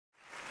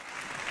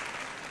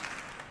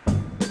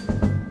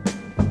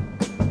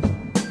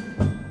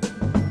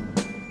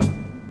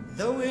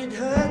it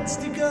hurts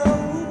to go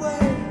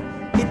away.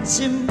 It's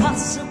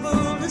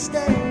impossible to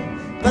stay.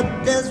 But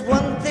there's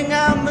one thing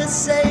I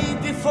must say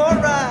before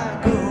I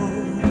go.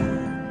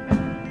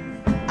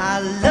 I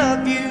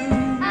love you.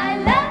 I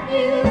love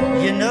you.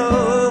 You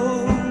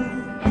know,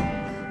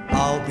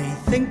 I'll be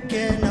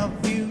thinking of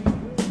you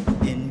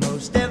in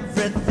most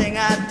everything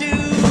I do.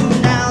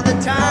 Now the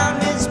time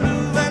is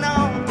moving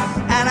on,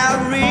 and I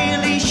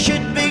really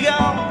should be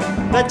gone,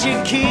 but you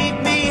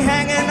keep me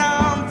hanging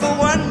on for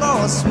one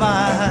more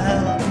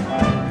smile.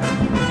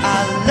 I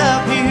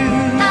love you.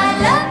 I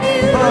love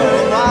you. For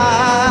a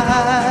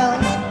while,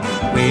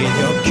 with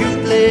your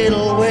cute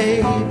little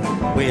wave,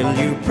 will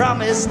you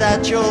promise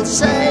that you'll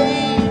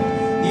say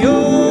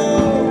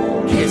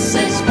your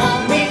kisses for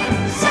me?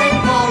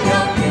 Save all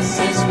your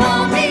kisses for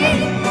me.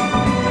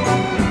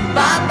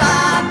 Bye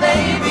bye,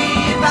 baby,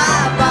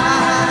 bye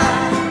bye.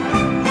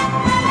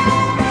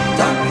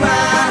 Don't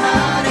cry,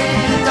 honey,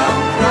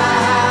 don't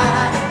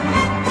cry.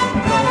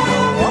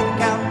 Gonna walk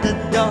out the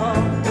door,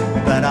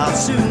 but I'll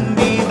soon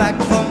be back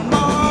for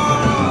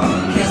more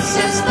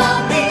kisses for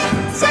me.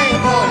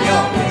 Save all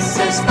your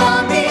kisses for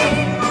me.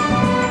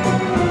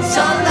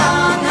 So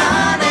long,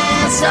 honey,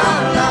 so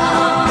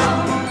long.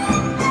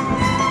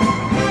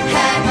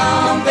 Hang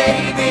on,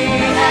 baby,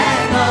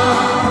 hang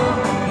on.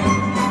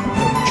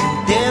 Don't you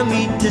dare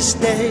me to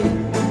stay,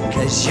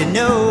 'cause you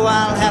know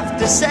I'll have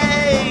to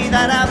say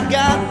that I've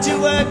got to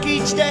work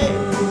each day,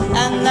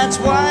 and that's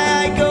why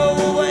I go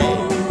away.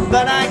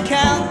 But I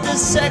count the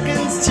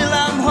seconds till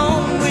I'm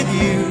home with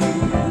you.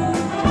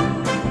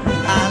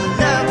 I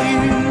love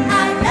you.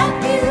 I love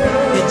you.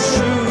 It's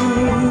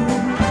true.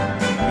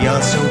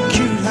 You're so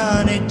cute,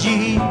 honey G.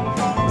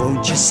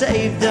 Won't you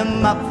save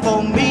them up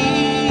for me?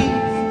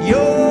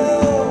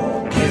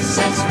 Your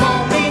kisses for